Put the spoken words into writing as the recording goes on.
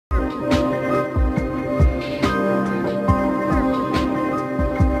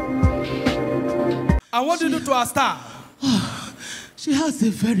And what did you do to our star? She has a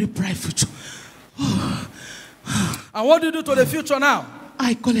very bright future. And what do you do to the future now?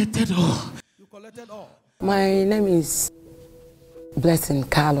 I collected all. You collected all. My name is Blessing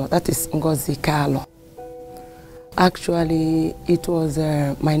Kalu. That is Ngozi Kalu. Actually, it was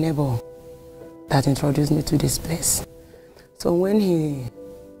my neighbor that introduced me to this place. So when he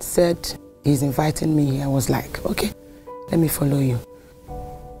said he's inviting me, I was like, okay, let me follow you.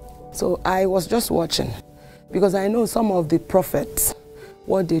 So I was just watching, because I know some of the prophets,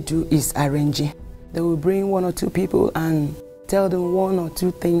 what they do is arranging. They will bring 1 or 2 people and tell them 1 or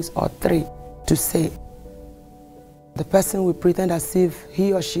 2 things or 3 to say. The person will pretend as if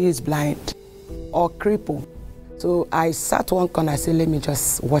he or she is blind or crippled. So I sat one corner, I said, let me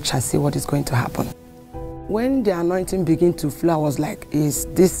just watch and see what is going to happen. When the anointing began to flow, I was like, is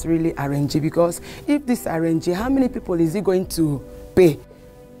this really arranging? Because if this arranging, how many people is he going to pay?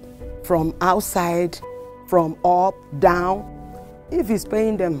 From outside, from up, down? If he's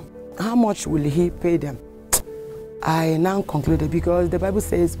paying them, how much will he pay them? I now concluded, because the Bible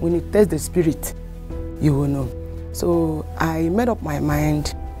says when you test the spirit, you will know. So I made up my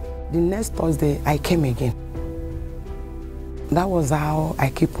mind. The next Thursday, I came again. That was how I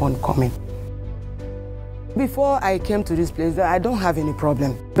keep on coming. Before I came to this place, I don't have any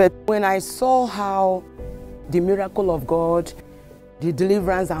problem. But when I saw how the miracle of God, the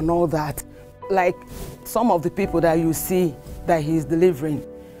deliverance and all that, like some of the people that you see that he's delivering,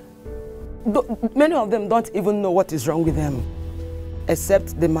 many of them don't even know what is wrong with them,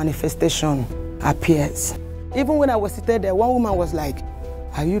 except the manifestation appears. Even when I was seated there, one woman was like,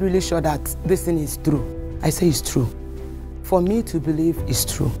 are you really sure that this thing is true? I say it's true. For me to believe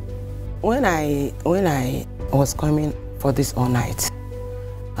it's true. When I was coming for this all night,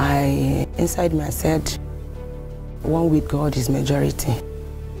 inside me I said, one with God is majority.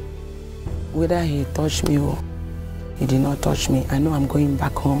 Whether he touched me or he did not touch me, I know I'm going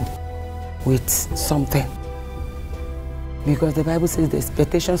back home with something. Because the Bible says the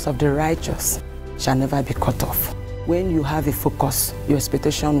expectations of the righteous shall never be cut off. When you have a focus, your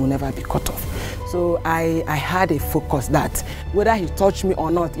expectation will never be cut off. So I had a focus that whether he touched me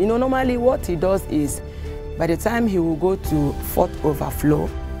or not, you know, normally what he does is, by the time he will go to fourth overflow,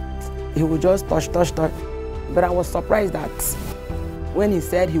 he will just touch. But I was surprised that when he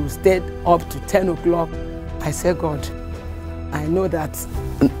said he would stay up to 10 o'clock, I said, God, I know that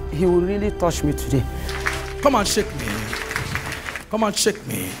he will really touch me today. Come and shake me. Come and shake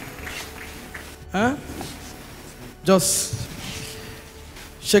me. Huh? Just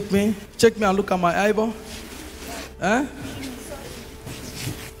shake me and look at my eyeball. Huh?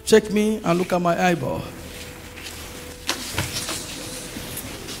 Shake me and look at my eyeball.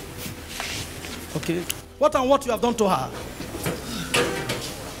 Okay. What you have done to her?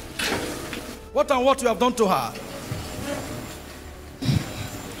 What you have done to her?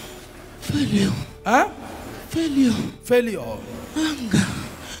 Failure. Huh? Failure. Anger.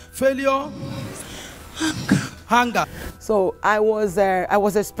 Failure. Hunger. So I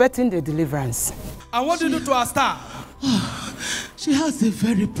was expecting the deliverance. And what did you do to our star? She has a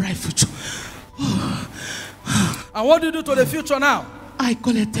very bright future. And what do you do to the future now? I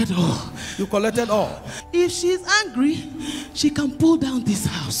collected all. You collected all. If she's angry, she can pull down this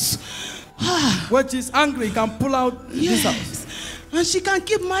house. When she's angry, you can pull out this house. And she can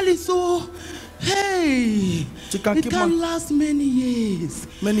keep malice, so hey, it can last many years.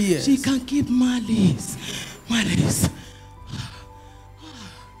 Many years. She can keep malice.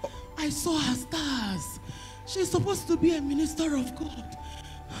 I saw her stars. She's supposed to be a minister of God.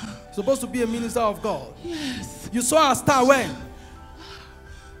 Supposed to be a minister of God? Yes. You saw her star when?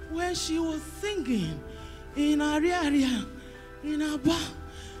 When she was singing in area, in Aba,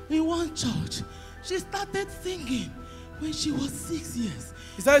 in one church. She started singing when she was 6 years.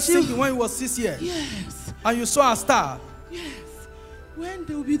 She started singing when she was 6 years? Yes. And you saw her star? Yes. When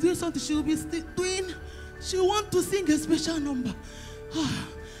they will be doing something, she will be doing, she want to sing a special number.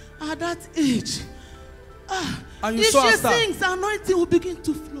 At that age. And you saw her star? If she sings, anointing will begin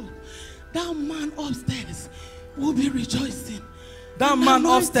to flow. That man upstairs will be rejoicing. That man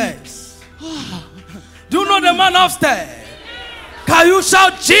upstairs. Do you know the man upstairs? Can you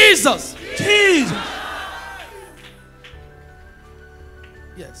shout Jesus? Jesus.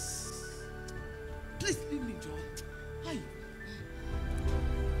 Yes. Please leave me, John. Hi.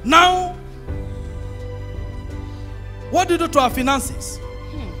 Now, what do you do to our finances?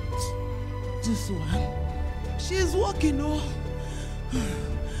 This one, she's working,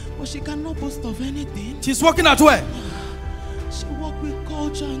 but she cannot boast of anything. She's working at where? She works with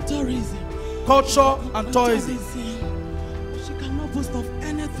culture and tourism. Culture and tourism. She cannot boast of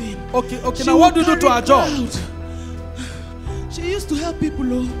anything. Okay. Now what do you do to her job? She used to help people.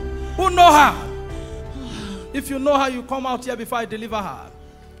 Oh. Who know her? If you know her, you come out here before I deliver her.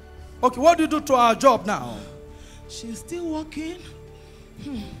 Okay, what do you do to her job now? She's still working.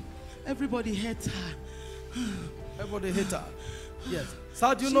 Everybody hates her. Everybody hates her. Yes.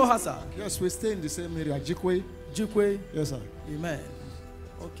 Sir, do you know her, sir? Yes, we stay in the same area. Jikwe. Yes, sir. Amen.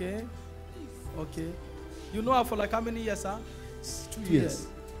 Okay. You know her for like how many years, sir? 2 years.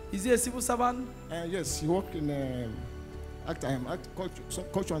 Is he a civil servant? Yes, he worked in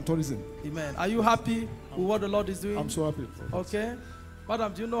culture and tourism. Amen. Are you happy with what the Lord is doing? I'm so happy. Okay.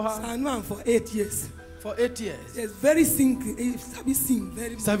 Madam, do you know her? I know him for 8 years. For 8 years? Yes, very sing. He sing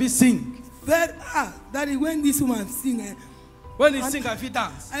very much. Sabi sing? Daddy, when this woman sing, when he sing, I feel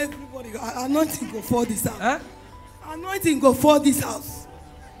dance. Everybody, anointing go for this house. Huh? Anointing go for this house.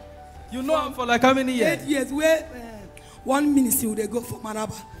 You know him for like how many years? 8 years. Where one ministry they go for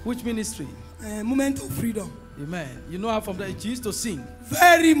Maraba. Which ministry? Moment of Freedom. Amen. You know her from there. She used to sing.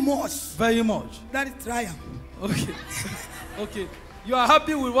 Very much. Very much. That is triumph. Okay. Okay. You are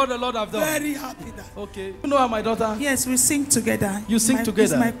happy with what the Lord have done? Very happy. Okay. You know her, my daughter? Yes, we sing together. You sing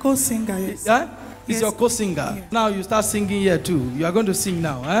together? He's my co-singer, yes. Yeah? He's Yes. your co-singer. Yeah. Now you start singing here too. You are going to sing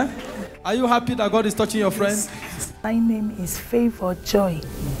now. Eh? Are you happy that God is touching your friend? My name is Favor Joy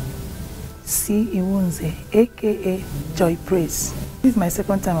C. Iwunze, a.k.a. Joy Praise. This is my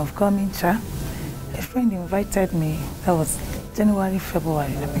second time of coming, Cha. A friend invited me. That was January,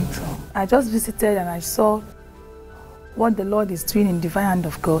 February, I think so. I just visited and I saw what the Lord is doing in Divine Hand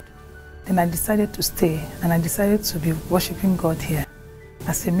of God. Then I decided to stay and I decided to be worshiping God here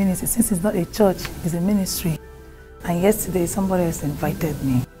as a ministry. Since it's not a church, it's a ministry. And yesterday somebody else invited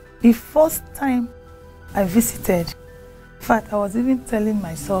me. The first time I visited, in fact, I was even telling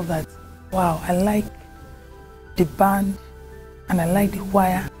myself that, wow, I like the band and I like the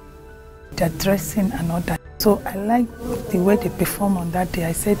choir, their dressing and all that. So I like the way they perform on that day.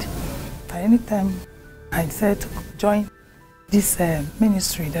 I said, at any time I decided to join this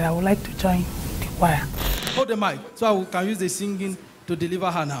ministry, that I would like to join the choir. Hold the mic so I can use the singing to deliver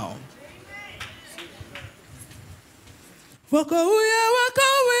her now. Wakawuya,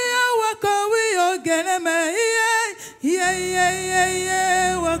 geneme, yeah,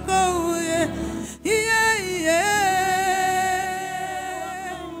 wakawuya,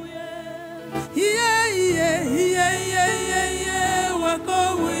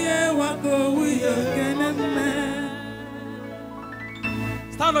 wakawuya, geneme.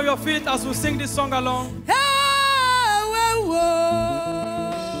 Stand on your feet as we sing this song along.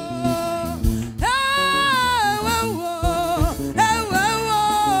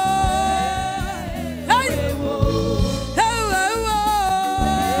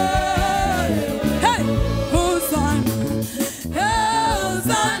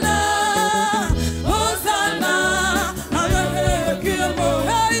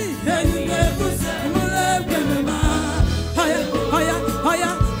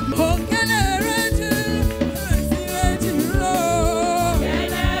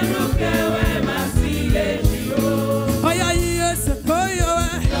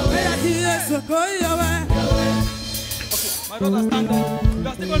 My daughter, stand there. You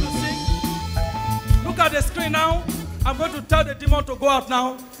are still going to sing. Look at the screen now. I'm going to tell the demon to go out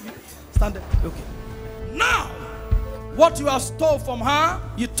now. Stand there. Okay. Now, what you have stole from her,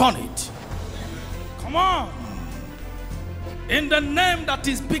 you turn it. Come on. In the name that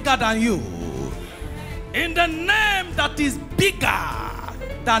is bigger than you. In the name that is bigger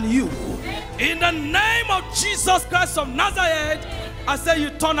than you. In the name of Jesus Christ of Nazareth, I say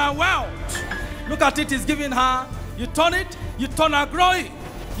you turn her wealth. Look at it, he's giving her. You turn it, you turn her glory.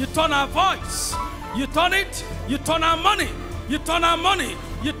 You turn her voice. You turn it, you turn her money. You turn her money.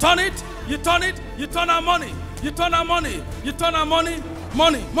 You turn it, you turn it, you turn her money. You turn her money. You turn her money.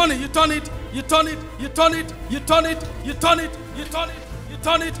 Money. You turn it, you turn it, you turn it, you turn it, you turn it, you turn it. You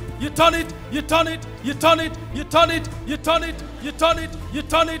turn it, you turn it, you turn it, you turn it, you turn it, you turn it, you turn it, you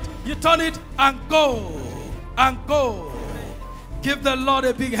turn it, you turn it, and go, and go. Give the Lord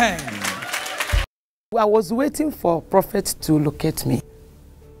a big hand. I was waiting for prophet to locate me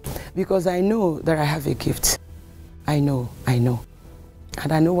because I know that I have a gift. I know. And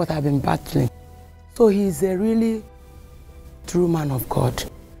I know what I've been battling. So he's a really true man of God.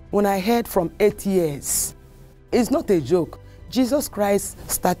 When I heard from 8 years, it's not a joke. Jesus Christ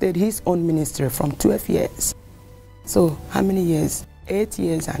started his own ministry from 12 years. So how many years? 8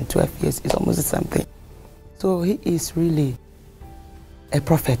 years and 12 years is almost the same thing. So he is really a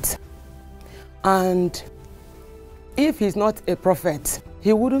prophet. And if he's not a prophet,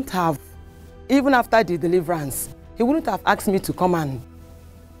 he wouldn't have, even after the deliverance, he wouldn't have asked me to come and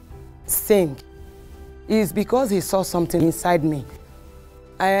sing is because he saw something inside me.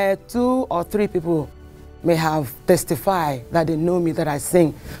 2 or 3 people may have testified that they know me, that I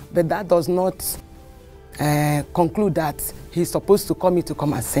sing, but that does not conclude that he's supposed to call me to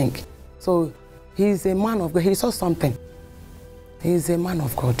come and sing. So he's a man of God. He saw something. He's a man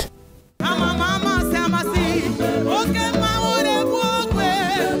of God.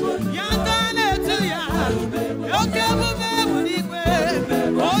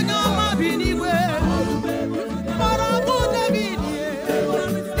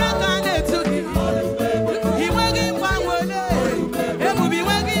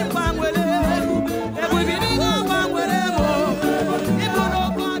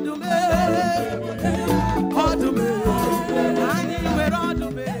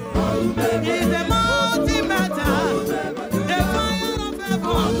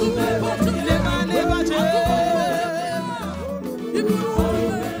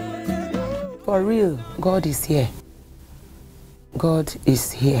 For real, God is here. God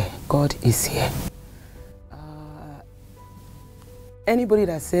is here. God is here. Anybody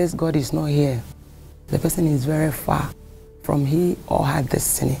that says God is not here, the person is very far from he or her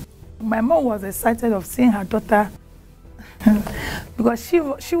destiny. My mom was excited of seeing her daughter because she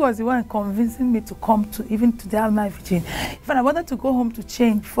was the one convincing me to come to even to the Alma Virgin. If I wanted to go home to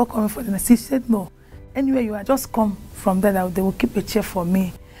change before coming for the night, she said no. Anyway, you are just come from there. They will keep a chair for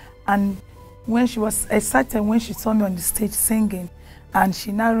me. And when she was excited when she saw me on the stage singing, and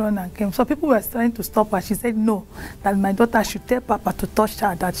she now ran and came. So people were trying to stop her. She said no, that my daughter should tell Papa to touch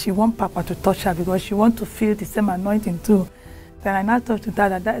her, that she wants Papa to touch her because she wants to feel the same anointing too. Then I now talked to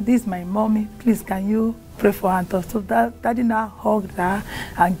Dad that this is my mommy, please can you pray for her? So Daddy now hugged her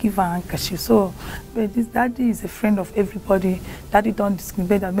and give her handkerchief. So but this Daddy is a friend of everybody. Daddy don't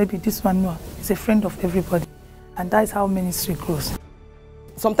discriminate that maybe this one no, he's a friend of everybody. And that is how ministry grows.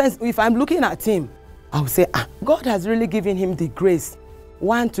 Sometimes if I'm looking at him, I will say, God has really given him the grace,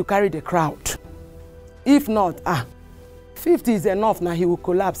 one, to carry the crowd. If not, 50 is enough now, he will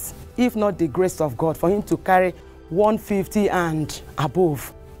collapse. If not the grace of God, for him to carry 150 and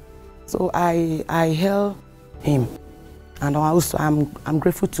above. So I hail him. And also I'm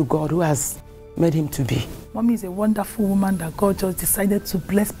grateful to God who has made him to be. Mommy is a wonderful woman that God just decided to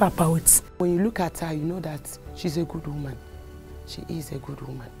bless Papa with. When you look at her, you know that she's a good woman. She is a good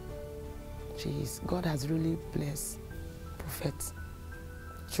woman. She is. God has really blessed Prophet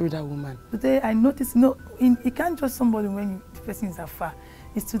through that woman. Today I noticed, you can't judge somebody when the person is afar.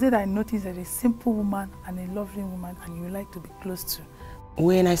 It's today that I noticed that a simple woman and a lovely woman and you like to be close to.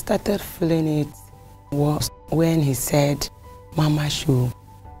 When I started feeling it was when he said, Mama should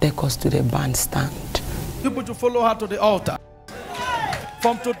take us to the bandstand. People to follow her to the altar.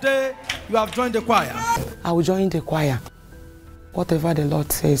 From today, you have joined the choir. I will join the choir. Whatever the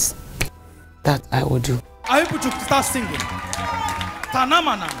Lord says, that I will do. I want you to start singing.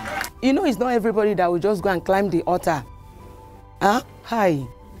 You know, it's not everybody that will just go and climb the altar. Hi.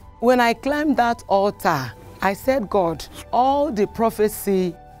 When I climbed that altar, I said, God, all the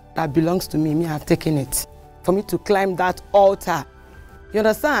prophecy that belongs to me, I have taken it. For me to climb that altar. You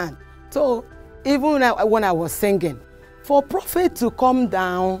understand? So, even when I was singing, for prophet to come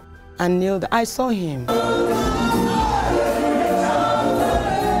down and kneel down, I saw him.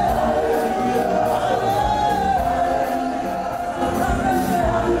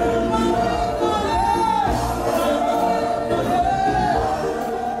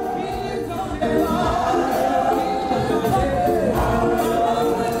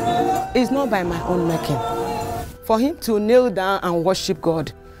 It's not by my own making. For him to kneel down and worship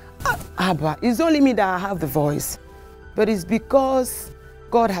God, Abba, it's only me that I have the voice. But it's because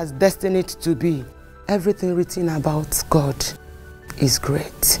God has destined it to be. Everything written about God is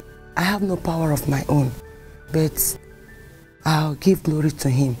great. I have no power of my own, but I'll give glory to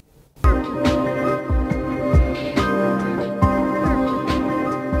him.